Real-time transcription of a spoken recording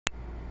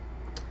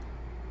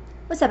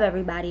What's up,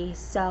 everybody?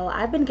 So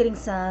I've been getting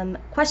some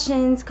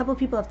questions. A couple of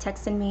people have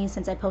texted me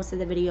since I posted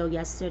the video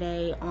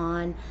yesterday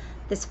on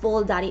this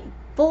full body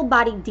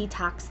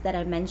detox that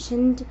I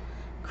mentioned,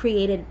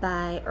 created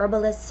by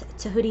herbalist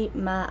Tahuti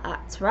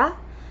Ma'atra.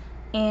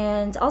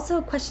 And also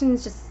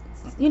questions, just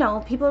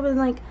people have been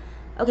like,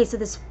 okay, so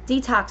this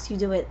detox, you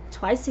do it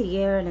twice a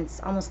year and it's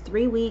almost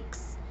 3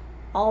 weeks,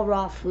 all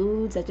raw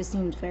foods. That just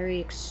seems very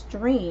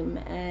extreme.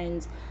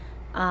 And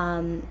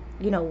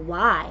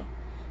why?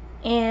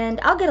 And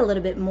I'll get a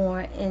little bit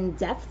more in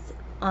depth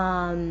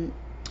on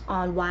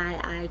why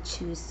I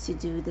choose to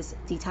do this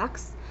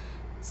detox.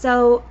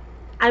 So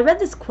I read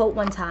this quote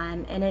one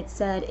time, and it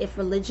said, if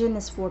religion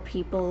is for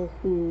people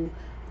who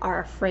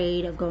are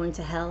afraid of going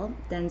to hell,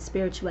 then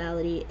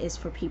spirituality is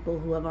for people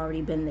who have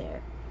already been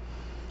there.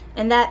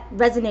 And that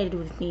resonated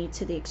with me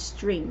to the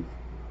extreme.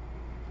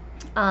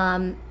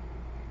 I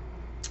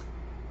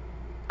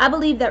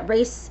believe that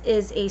race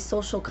is a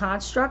social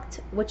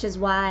construct, which is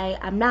why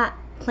I'm not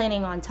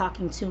planning on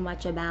talking too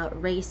much about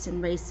race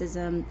and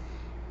racism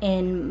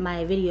in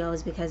my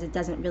videos, because it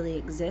doesn't really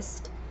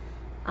exist.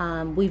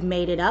 We've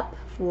made it up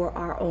for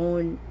our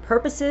own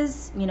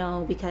purposes,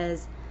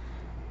 because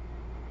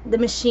the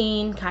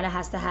machine kind of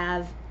has to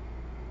have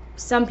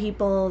some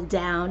people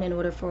down in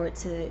order for it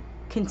to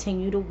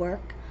continue to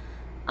work.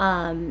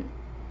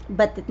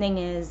 But the thing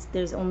is,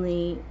 there's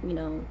only,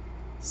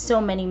 so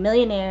many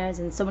millionaires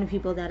and so many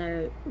people that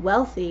are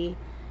wealthy,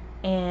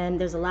 and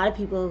there's a lot of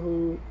people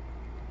who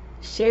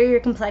share your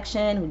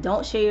complexion, who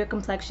don't share your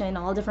complexion,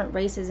 all different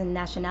races and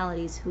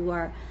nationalities who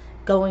are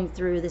going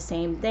through the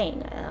same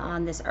thing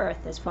on this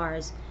earth, as far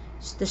as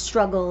the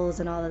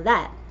struggles and all of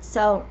that.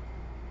 So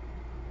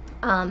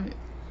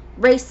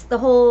race, the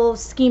whole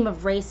scheme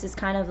of race is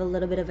kind of a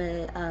little bit of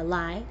a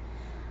lie.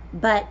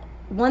 But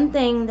one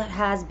thing that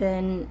has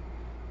been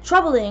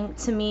troubling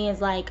to me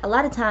is, like, a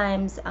lot of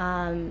times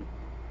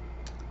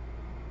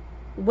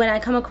when I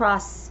come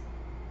across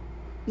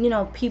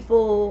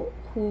people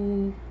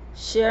who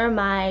share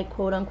my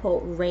quote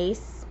unquote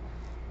race,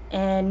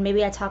 and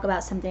maybe I talk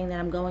about something that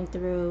I'm going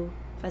through.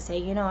 If I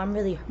say,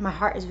 my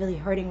heart is really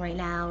hurting right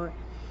now, or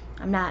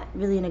I'm not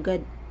really in a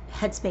good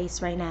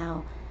headspace right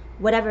now,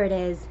 whatever it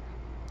is,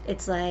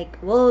 it's like,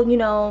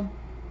 well,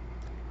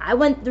 I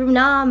went through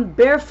Nam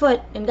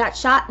barefoot and got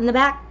shot in the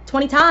back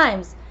 20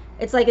 times.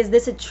 It's like, is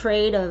this a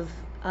trade of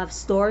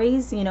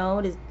stories?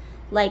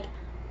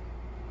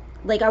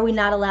 Like, are we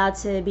not allowed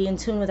to be in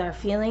tune with our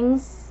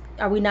feelings?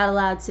 Are we not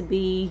allowed to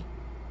be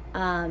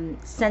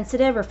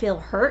sensitive or feel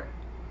hurt?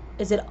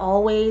 Is it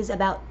always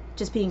about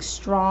just being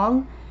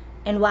strong?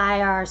 And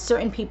why are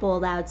certain people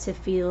allowed to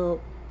feel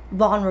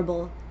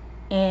vulnerable,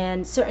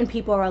 and certain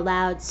people are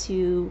allowed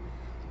to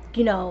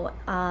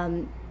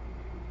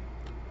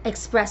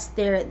express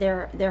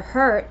their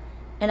hurt,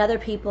 and other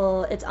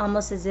people, it's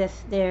almost as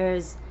if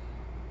there's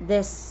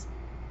this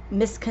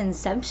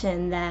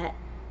misconception that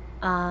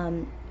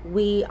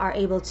we are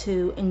able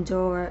to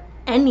endure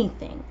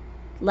anything,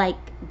 like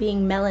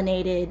being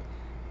melanated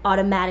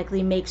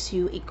automatically makes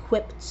you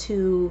equipped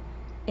to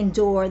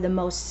endure the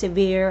most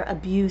severe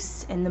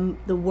abuse and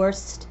the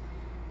worst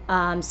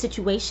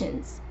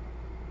situations.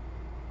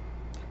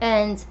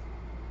 And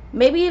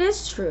maybe it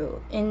is true,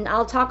 and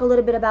I'll talk a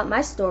little bit about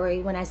my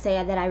story when I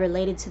say that I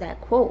related to that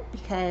quote,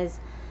 because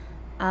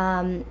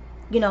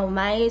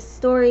my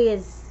story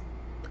is,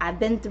 I've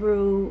been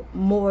through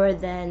more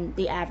than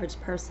the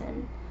average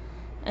person.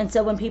 And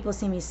so when people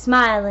see me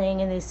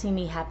smiling and they see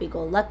me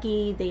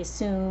happy-go-lucky, they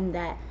assume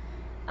that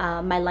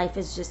my life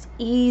is just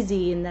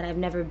easy and that I've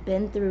never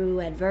been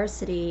through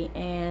adversity.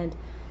 And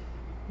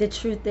the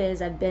truth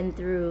is, I've been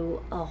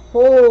through a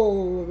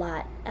whole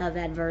lot of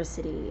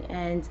adversity.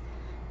 And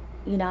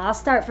I'll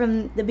start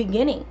from the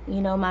beginning.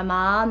 My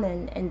mom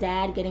and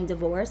dad getting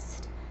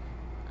divorced,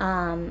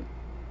 and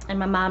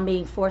my mom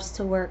being forced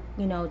to work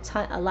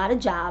a lot of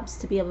jobs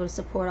to be able to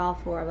support all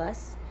four of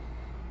us,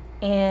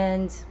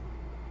 and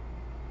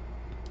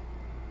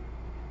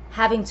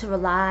having to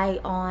rely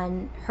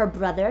on her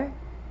brother,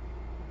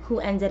 who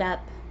ended up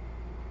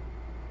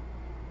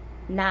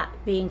not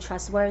being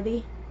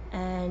trustworthy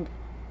and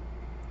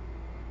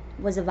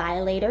was a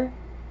violator,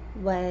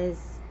 was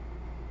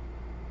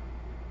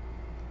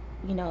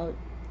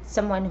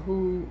someone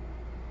who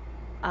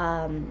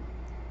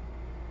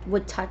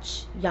would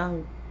touch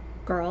young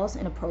girls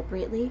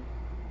inappropriately,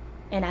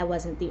 and I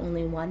wasn't the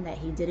only one that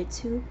he did it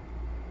to.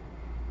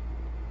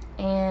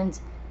 And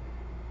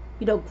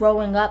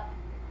growing up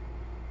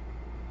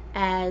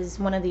as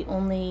one of the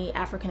only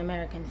African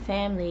American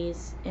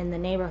families in the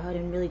neighborhood,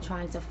 and really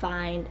trying to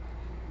find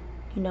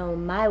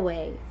my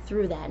way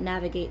through that,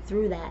 navigate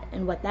through that,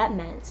 and what that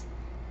meant.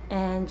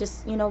 And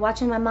just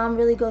watching my mom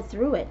really go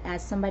through it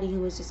as somebody who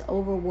was just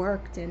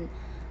overworked and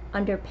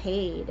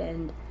underpaid,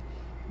 and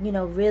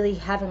really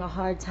having a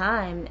hard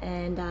time.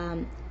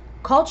 And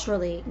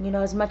culturally,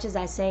 as much as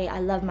I say I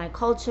love my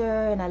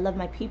culture and I love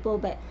my people,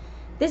 but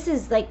this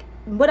is like,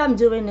 what I'm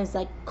doing is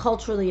like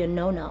culturally a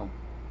no-no.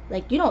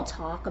 Like, you don't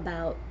talk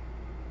about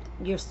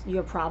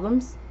your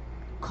problems.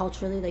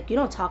 culturally. Like, you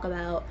don't talk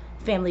about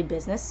family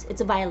business.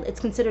 It's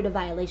considered a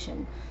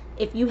violation.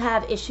 If you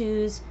have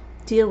issues,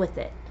 deal with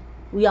it.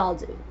 We all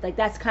do. Like,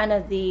 that's kind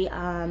of the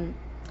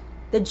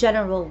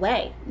general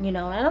way, you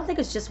know. And I don't think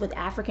it's just with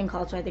African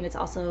culture. I think it's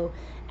also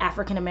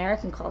African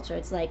American culture.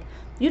 It's like,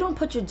 you don't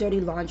put your dirty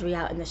laundry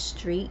out in the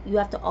street. You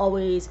have to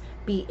always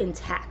be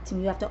intact,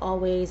 and you have to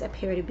always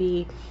appear to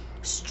be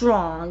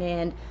strong,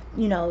 and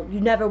you know, you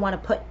never want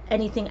to put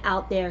anything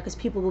out there because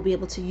people will be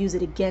able to use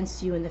it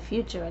against you in the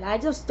future. And I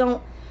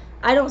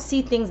don't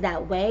see things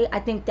that way. I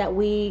think that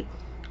we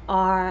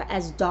are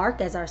as dark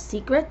as our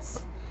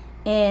secrets,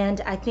 and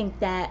I think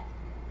that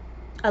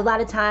a lot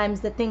of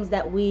times the things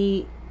that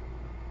we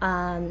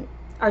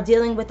are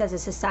dealing with as a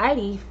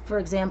society, for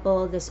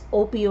example, this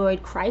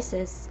opioid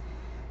crisis,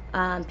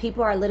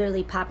 people are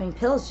literally popping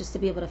pills just to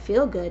be able to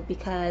feel good,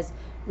 because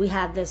we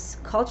have this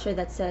culture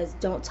that says,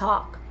 don't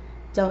talk,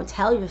 don't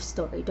tell your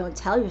story, don't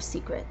tell your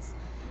secrets.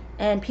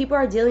 And people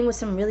are dealing with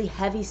some really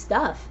heavy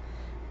stuff,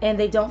 and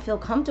they don't feel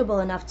comfortable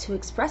enough to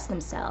express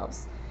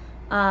themselves.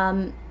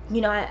 You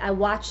know, I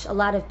watch a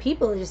lot of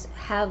people just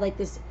have like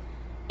this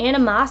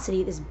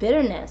animosity, this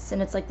bitterness,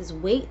 and it's like this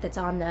weight that's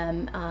on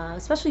them,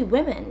 especially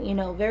women, you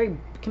know,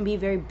 can be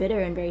very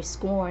bitter and very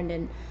scorned,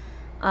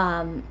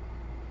 and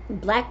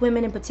black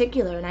women in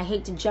particular. And I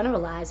hate to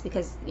generalize,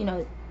 because, you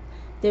know,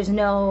 there's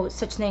no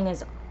such thing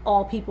as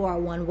all people are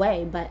one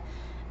way, but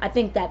I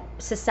think that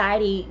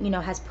society, you know,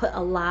 has put a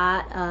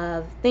lot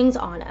of things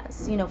on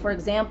us. You know, for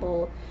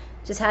example,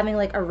 just having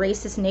like a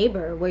racist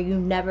neighbor where you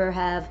never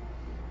have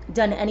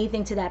done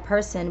anything to that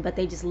person, but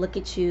they just look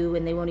at you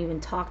and they won't even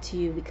talk to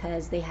you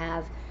because they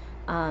have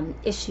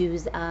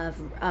issues of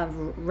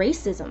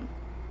racism,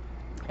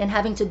 and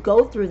having to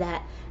go through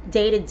that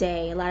day to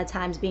day. A lot of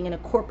times being in a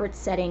corporate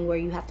setting where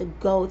you have to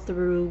go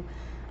through,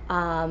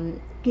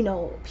 you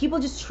know, people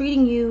just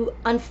treating you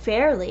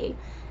unfairly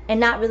and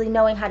not really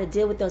knowing how to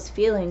deal with those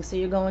feelings. So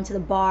you're going to the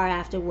bar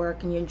after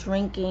work and you're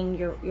drinking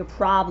your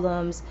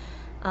problems,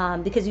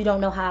 because you don't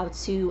know how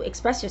to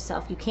express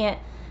yourself. You can't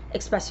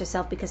express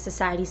yourself because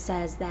society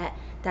says that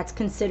that's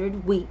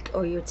considered weak,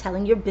 or you're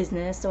telling your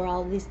business, or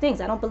all of these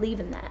things. I don't believe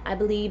in that. I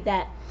believe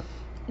that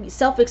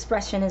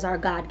self-expression is our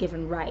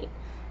God-given right.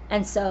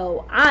 And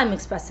so I'm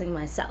expressing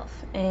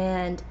myself.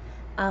 And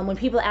when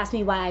people ask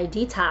me why I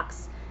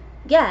detox,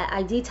 yeah,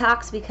 I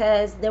detox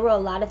because there were a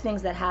lot of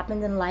things that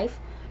happened in life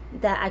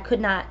that I could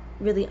not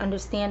really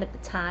understand at the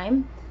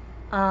time.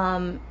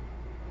 I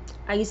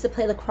used to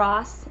play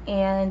lacrosse,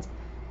 and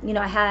you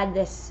know, I had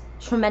this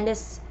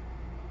tremendous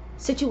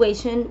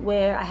situation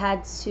where I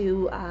had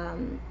to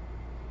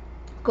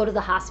go to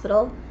the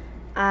hospital.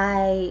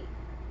 I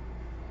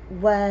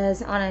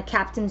was on a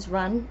captain's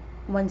run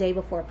one day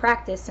before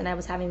practice, and I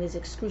was having these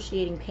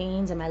excruciating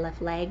pains in my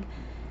left leg,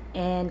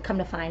 and come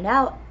to find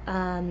out,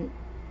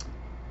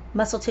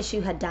 muscle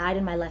tissue had died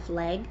in my left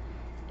leg.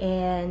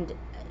 And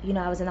you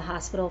know, I was in the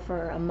hospital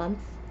for a month.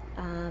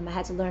 I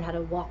had to learn how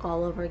to walk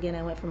all over again.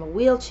 I went from a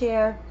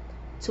wheelchair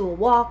to a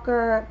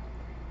walker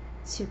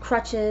to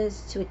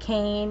crutches to a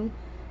cane,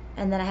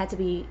 and then I had to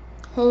be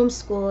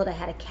homeschooled. I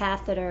had a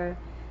catheter.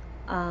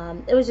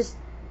 It was just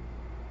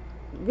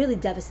really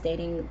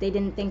devastating. They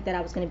didn't think that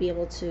I was going to be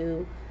able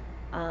to,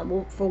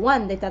 well, for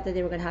one, they thought that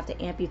they were going to have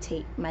to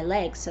amputate my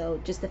leg.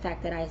 So just the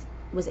fact that I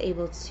was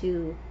able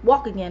to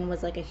walk again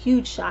was like a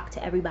huge shock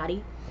to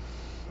everybody.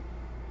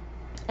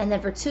 And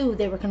then for two,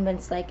 they were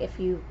convinced, like, if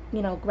you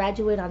know,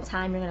 graduate on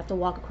time, you're going to have to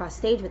walk across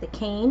stage with a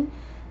cane.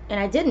 And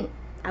I didn't.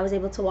 I was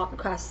able to walk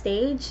across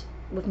stage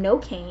with no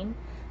cane.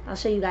 I'll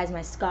show you guys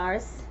my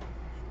scars.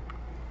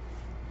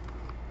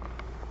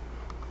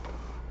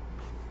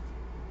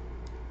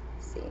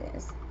 See,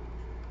 this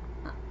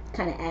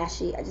kind of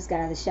ashy. I just got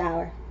out of the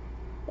shower,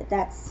 but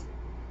that's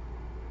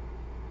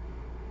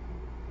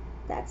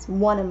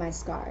one of my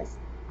scars.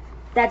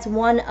 That's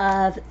one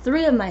of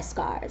 3 of my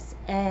scars.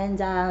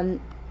 And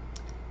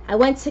I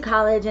went to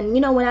college, and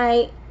you know, when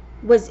I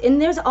was in,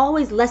 there's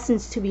always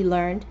lessons to be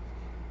learned.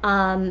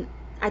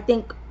 I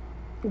think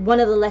one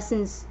of the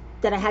lessons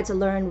that I had to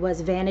learn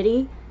was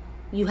vanity.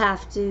 You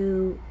have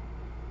to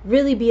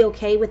really be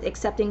okay with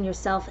accepting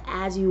yourself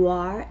as you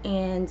are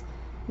and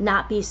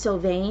not be so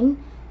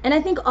vain. And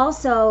I think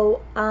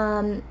also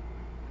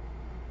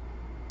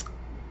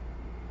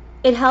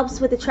it helps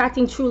with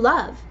attracting true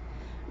love,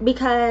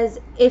 because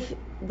if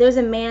there's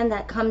a man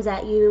that comes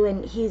at you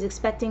and he's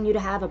expecting you to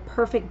have a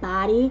perfect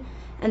body,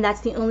 and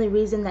that's the only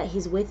reason that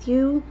he's with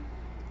you,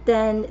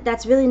 then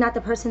that's really not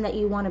the person that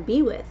you want to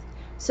be with.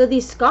 So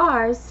these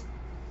scars,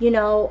 you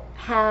know,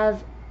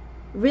 have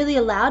really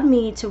allowed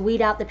me to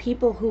weed out the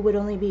people who would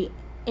only be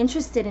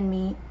interested in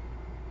me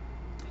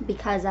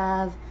because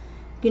of,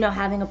 you know,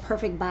 having a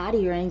perfect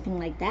body or anything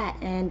like that,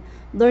 and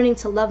learning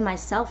to love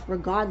myself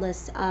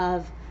regardless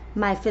of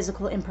my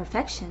physical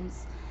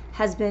imperfections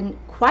has been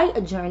quite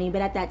a journey.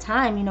 But at that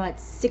time, you know, at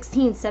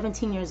 16,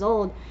 17 years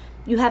old,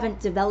 you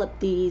haven't developed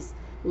these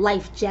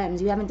life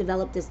gems. You haven't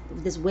developed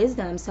this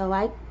wisdom. So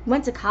I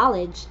went to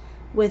college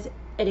with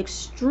an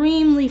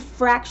extremely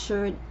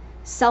fractured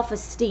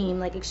self-esteem,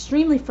 like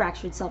extremely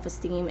fractured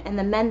self-esteem, and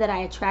the men that I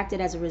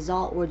attracted as a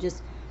result were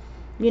just,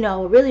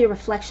 really a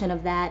reflection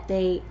of that.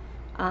 They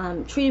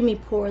treated me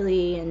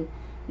poorly and,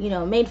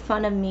 made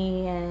fun of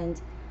me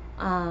and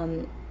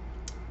um,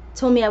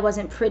 told me I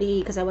wasn't pretty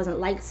because I wasn't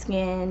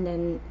light-skinned,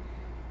 and,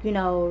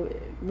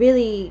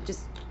 really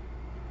just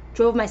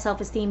drove my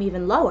self-esteem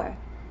even lower.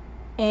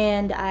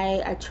 And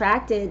I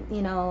attracted,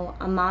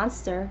 a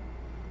monster,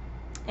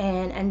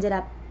 and ended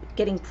up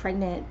getting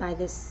pregnant by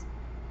this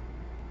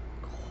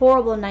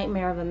horrible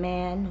nightmare of a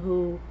man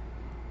who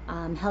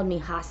held me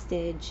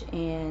hostage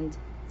and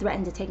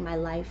threatened to take my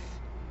life,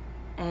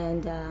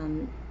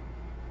 and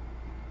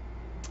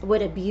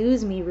would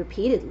abuse me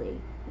repeatedly.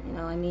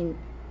 I mean,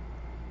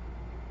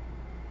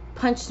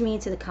 punched me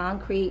to the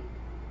concrete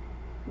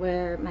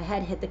where my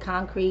head hit the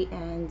concrete,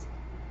 and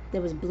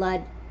there was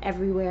blood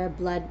everywhere,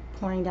 blood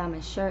pouring down my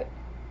shirt.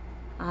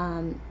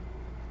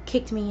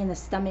 Kicked me in the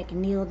stomach,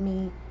 kneeled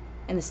me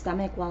in the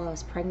stomach while I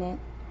was pregnant.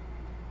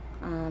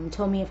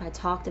 Told me if I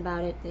talked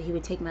about it that he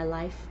would take my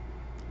life.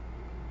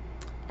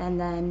 And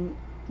then,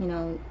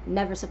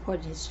 never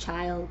supported his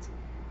child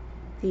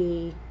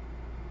the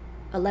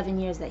 11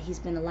 years that he's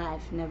been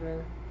alive.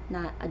 Never,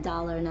 not a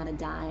dollar, not a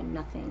dime,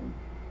 nothing.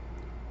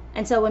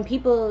 And so when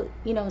people,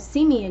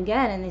 see me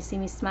again and they see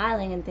me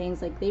smiling and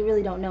things, like, they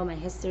really don't know my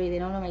history. They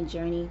don't know my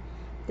journey.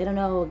 They don't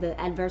know the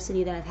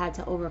adversity that I've had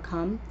to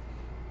overcome.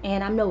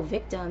 And I'm no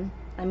victim.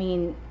 I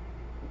mean,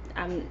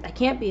 I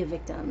can't be a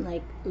victim.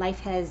 Like, life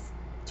has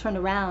turned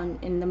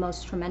around in the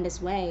most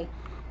tremendous way,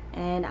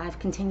 and I've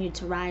continued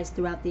to rise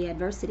throughout the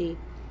adversity.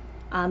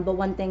 But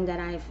one thing that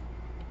I've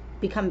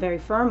become very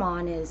firm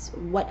on is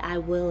what I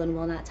will and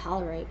will not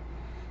tolerate.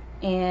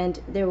 And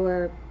there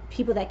were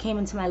people that came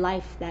into my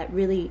life that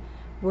really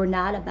were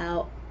not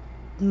about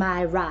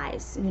my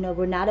rise,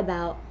 were not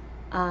about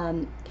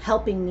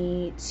helping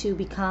me to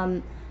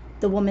become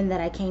the woman that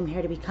I came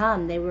here to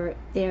become. They were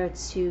there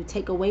to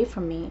take away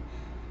from me.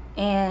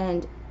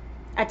 And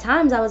at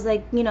times I was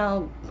like,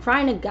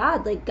 crying to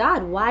God, like,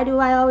 God, why do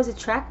I always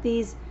attract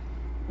these,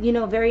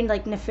 very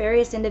like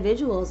nefarious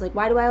individuals? Like,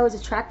 why do I always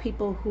attract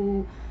people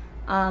who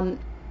aren't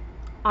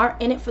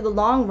in it for the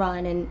long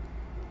run and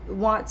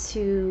want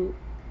to,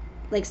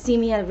 like, see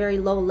me at a very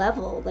low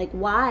level? Like,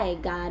 why,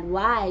 God,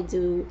 why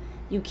do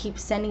you keep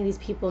sending these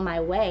people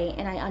my way?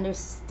 And I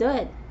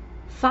understood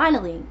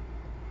finally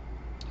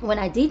when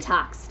I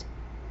detoxed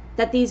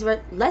that these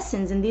were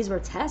lessons and these were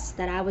tests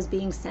that I was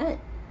being sent.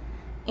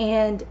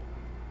 And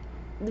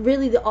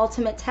really the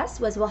ultimate test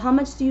was, well, how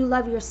much do you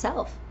love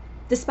yourself?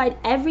 Despite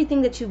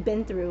everything that you've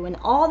been through and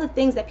all the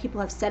things that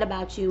people have said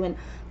about you, and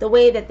the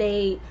way that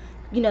they,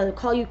 they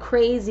call you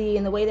crazy,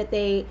 and the way that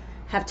they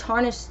have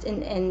tarnished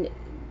and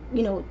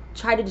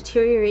try to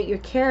deteriorate your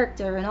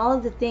character, and all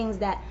of the things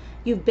that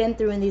you've been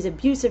through in these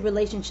abusive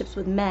relationships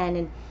with men,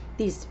 and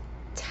these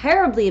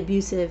terribly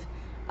abusive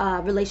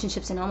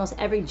relationships in almost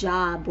every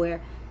job where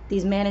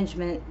these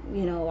management,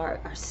 are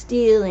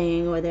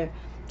stealing, or they're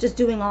just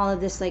doing all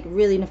of this like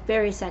really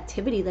nefarious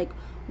activity. Like,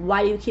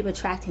 why do you keep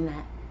attracting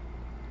that?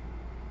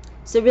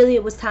 So really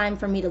it was time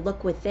for me to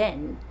look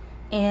within.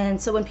 And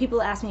so when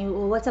people ask me,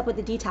 well, what's up with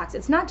the detox?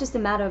 It's not just a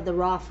matter of the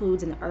raw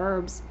foods and the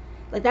herbs.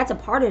 Like, that's a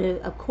part of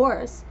it, of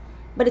course,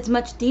 but it's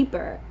much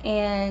deeper.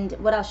 And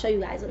what I'll show you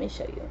guys, let me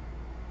show you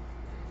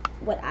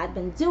what I've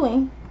been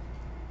doing.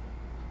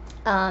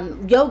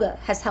 Yoga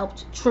has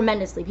helped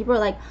tremendously. People are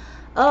like,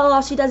 oh,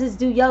 all she does is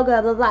do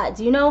yoga, blah, blah.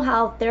 Do you know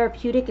how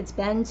therapeutic it's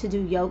been to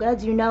do yoga?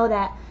 Do you know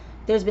that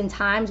there's been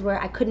times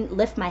where I couldn't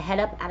lift my head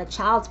up at a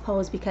child's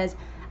pose because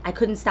I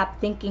couldn't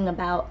stop thinking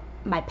about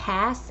my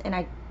past, and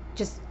I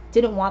just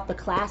didn't want the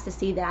class to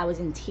see that I was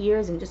in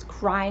tears and just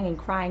crying and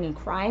crying and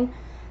crying?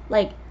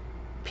 Like,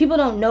 people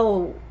don't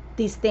know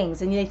these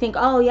things, and they think,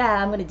 oh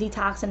yeah, I'm going to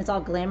detox and it's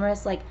all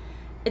glamorous. Like,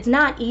 it's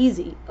not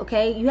easy,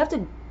 okay? You have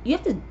to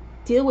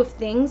deal with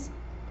things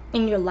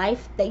in your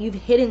life that you've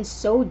hidden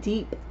so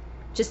deep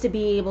just to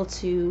be able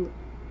to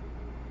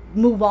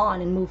move on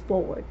and move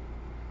forward.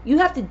 You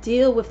have to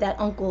deal with that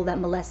uncle that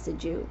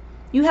molested you.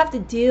 You have to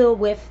deal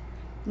with,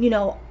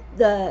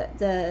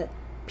 the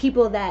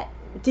people that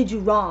did you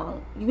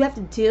wrong. You have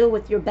to deal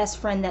with your best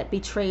friend that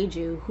betrayed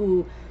you,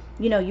 who,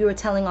 you were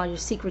telling all your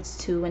secrets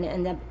to, and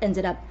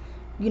ended up,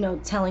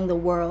 telling the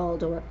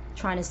world or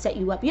trying to set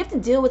you up. You have to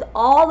deal with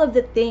all of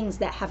the things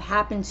that have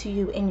happened to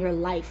you in your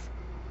life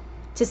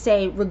to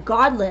say,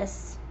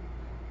 regardless,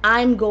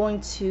 I'm going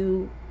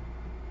to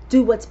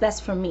do what's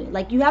best for me.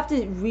 Like, you have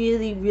to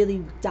really,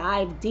 really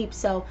dive deep.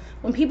 So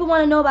when people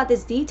want to know about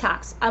this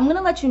detox, I'm going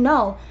to let you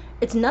know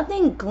it's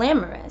nothing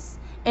glamorous,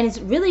 and it's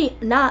really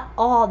not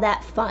all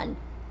that fun.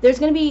 There's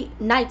going to be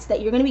nights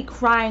that you're going to be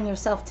crying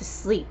yourself to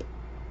sleep,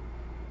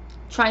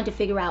 trying to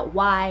figure out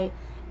why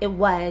it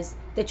was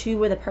that you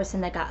were the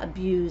person that got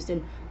abused,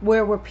 and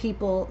where were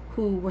people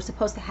who were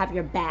supposed to have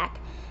your back,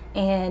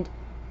 and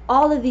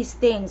all of these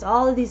things,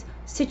 all of these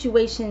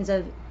situations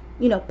of,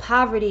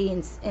 poverty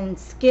and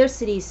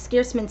scarcity,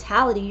 scarce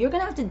mentality. You're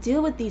going to have to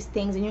deal with these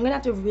things, and you're going to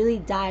have to really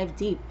dive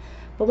deep.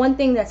 But one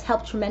thing that's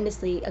helped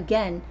tremendously,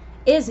 again,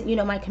 is,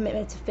 my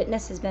commitment to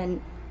fitness has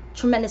been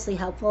tremendously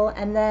helpful.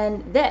 And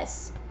then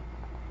this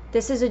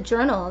is a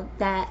journal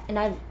that, and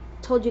I've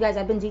told you guys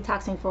I've been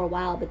detoxing for a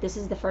while, but this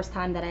is the first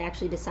time that I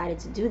actually decided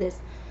to do this.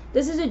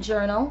 This is a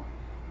journal,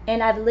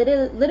 and I've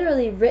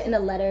literally written a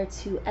letter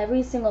to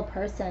every single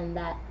person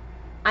that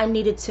I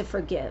needed to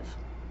forgive.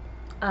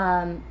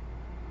 From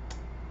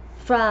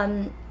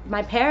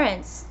my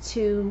parents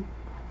to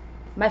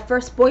my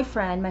first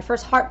boyfriend, my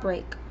first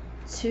heartbreak,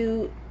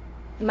 to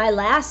my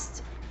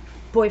last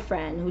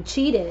boyfriend who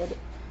cheated.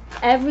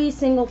 Every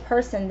single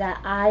person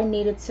that I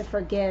needed to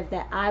forgive,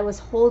 that I was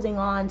holding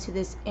on to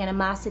this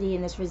animosity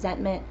and this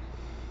resentment.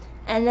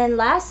 And then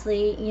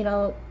lastly, you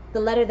know,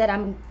 the letter that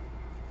I'm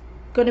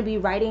going to be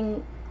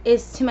writing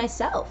is to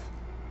myself.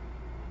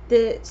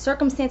 The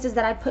circumstances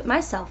that I put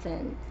myself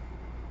in,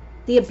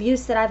 the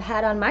abuse that I've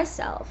had on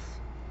myself.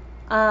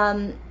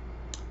 And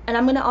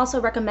I'm going to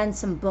also recommend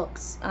some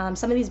books.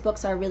 Some of these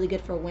books are really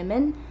good for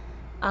women.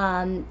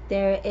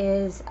 There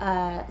is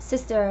a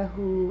sister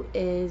who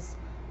is,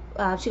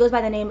 she goes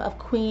by the name of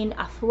Queen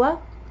Afua,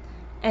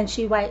 and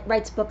she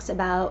writes books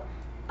about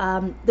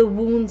the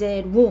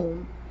wounded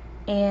womb.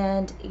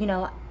 And, you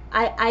know,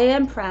 I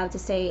am proud to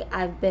say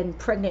I've been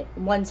pregnant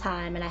one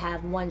time and I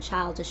have one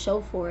child to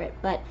show for it.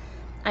 But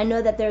I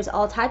know that there's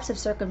all types of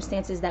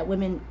circumstances that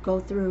women go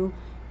through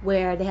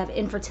where they have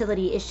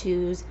infertility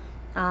issues,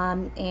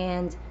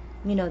 and,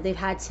 you know, they've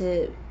had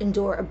to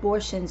endure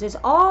abortions. There's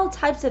all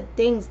types of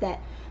things that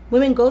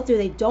women go through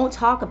they don't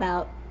talk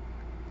about,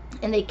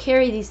 and they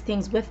carry these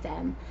things with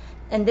them.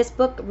 And this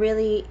book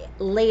really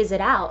lays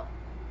it out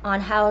on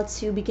how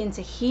to begin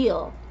to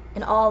heal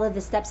and all of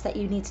the steps that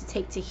you need to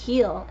take to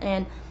heal.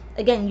 And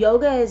again,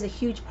 yoga is a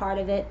huge part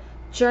of it.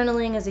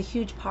 Journaling is a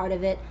huge part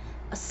of it.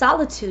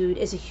 Solitude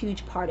is a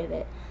huge part of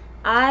it.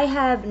 I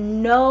have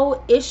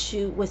no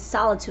issue with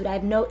solitude. I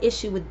have no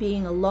issue with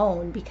being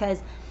alone,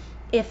 because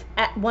if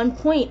at one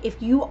point,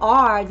 if you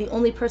are the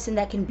only person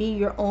that can be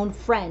your own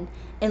friend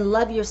and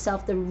love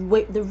yourself the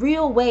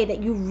real way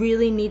that you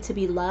really need to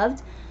be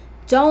loved,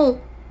 don't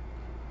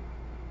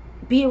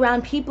be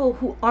around people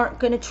who aren't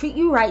going to treat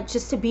you right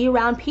just to be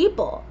around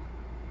people.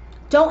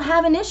 Don't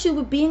have an issue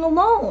with being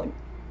alone.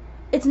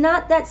 It's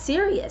not that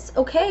serious.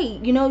 Okay,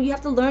 you know, you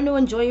have to learn to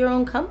enjoy your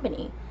own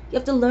company. You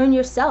have to learn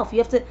yourself. You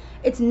have to,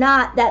 it's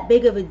not that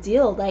big of a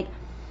deal. Like,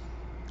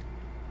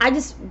 I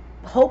just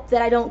hope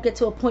that I don't get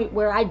to a point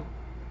where I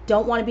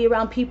don't want to be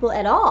around people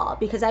at all,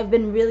 because I've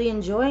been really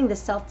enjoying the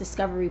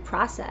self-discovery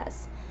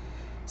process.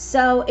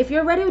 So if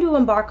you're ready to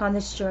embark on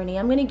this journey,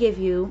 I'm going to give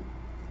you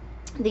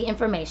the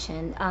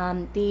information.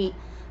 The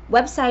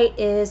website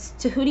is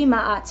Tahuti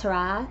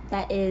Ma'atara.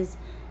 That is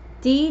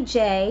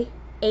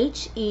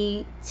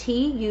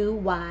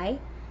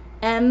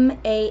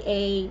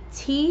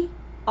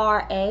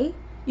DJHETUYMAATRA.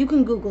 You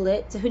can Google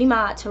it, Tahuti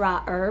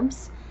Ma'atara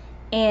Herbs,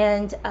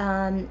 and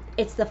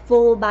it's the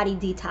full body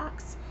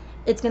detox.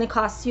 It's going to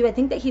cost you, I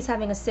think that he's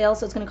having a sale,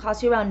 so it's going to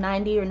cost you around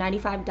 $90 or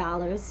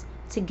 $95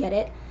 to get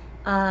it.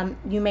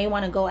 You may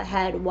want to go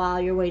ahead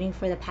while you're waiting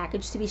for the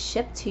package to be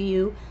shipped to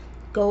you.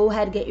 Go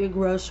ahead, get your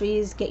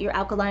groceries, get your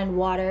alkaline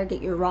water, get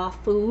your raw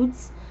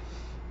foods.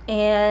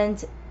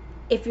 And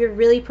if you're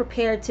really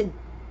prepared to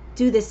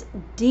do this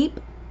deep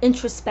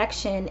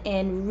introspection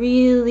and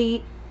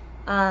really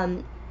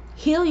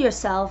heal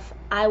yourself,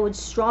 I would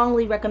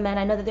strongly recommend,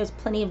 I know that there's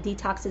plenty of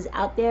detoxes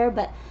out there,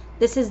 but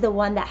this is the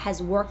one that has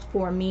worked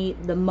for me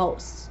the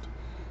most.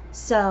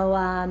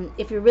 So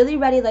if you're really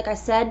ready, like I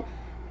said,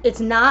 it's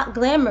not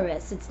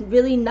glamorous. It's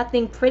really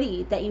nothing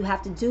pretty that you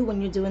have to do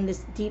when you're doing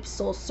this deep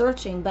soul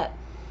searching, but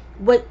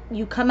what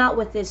you come out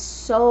with is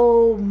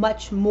so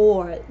much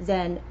more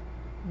than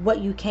what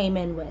you came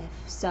in with.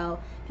 So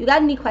if you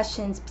got any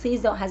questions,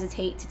 please don't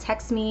hesitate to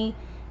text me,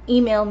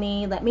 email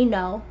me, let me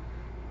know.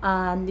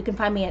 You can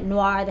find me at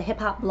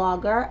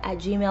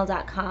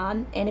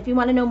noirthehiphopblogger@gmail.com. And if you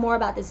want to know more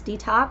about this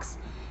detox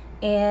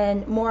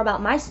and more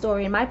about my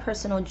story and my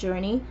personal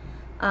journey,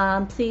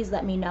 please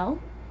let me know.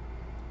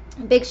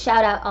 Big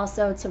shout out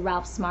also to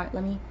Ralph Smart.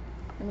 Let me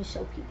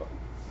show people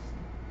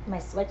my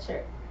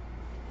sweatshirt.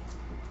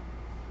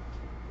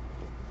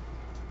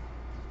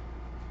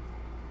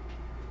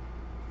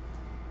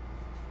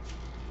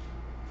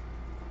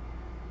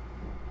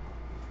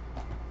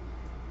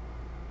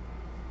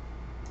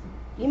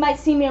 You might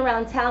see me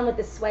around town with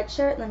this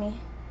sweatshirt. Let me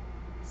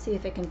see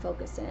if it can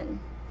focus in.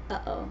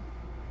 Uh-oh.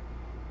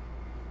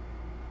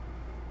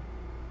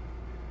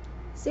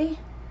 See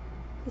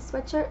the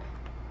sweatshirt?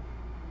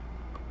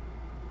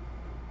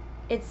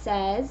 It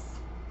says,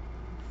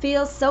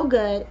 feels so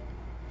good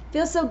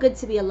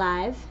to be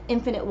alive.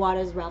 Infinite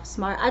Waters, Ralph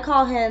Smart. I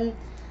call him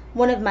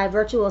one of my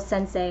virtual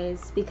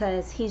senseis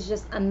because he's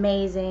just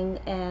amazing.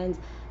 And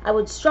I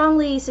would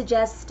strongly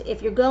suggest,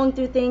 if you're going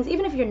through things,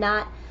 even if you're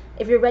not,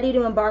 if you're ready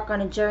to embark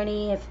on a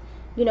journey, if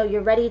you know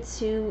you're ready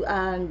to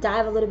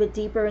dive a little bit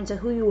deeper into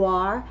who you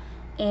are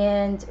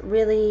and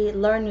really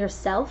learn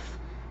yourself,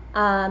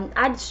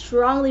 I'd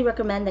strongly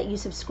recommend that you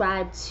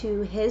subscribe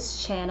to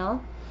his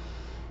channel.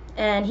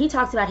 And he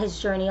talks about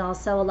his journey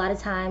also. A lot of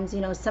times, you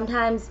know,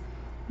 sometimes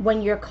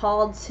when you're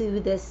called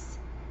to this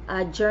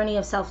a journey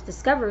of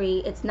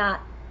self-discovery, it's not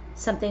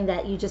something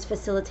that you just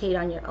facilitate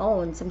on your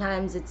own.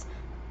 Sometimes it's,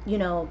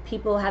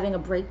 people having a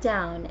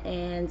breakdown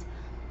and,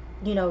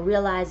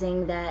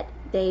 realizing that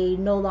they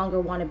no longer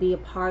want to be a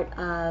part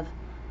of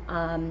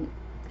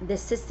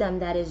this system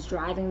that is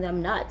driving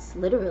them nuts,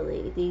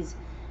 literally. These,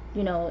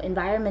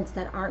 environments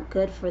that aren't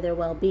good for their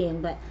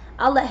well-being. But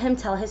I'll let him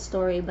tell his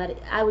story. But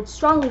I would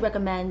strongly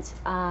recommend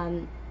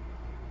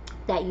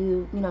that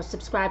you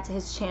subscribe to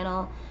his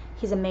channel.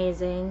 He's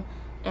amazing.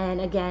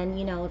 And again,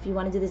 if you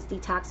want to do this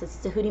detox, it's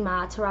Tahuti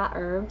Ma'atara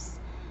herbs.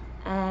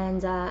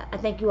 And I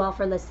thank you all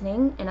for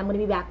listening. And I'm going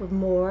to be back with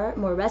more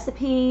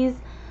recipes,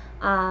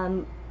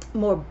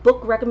 more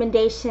book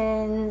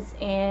recommendations,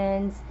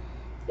 and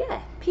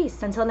yeah,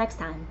 peace until next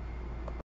time.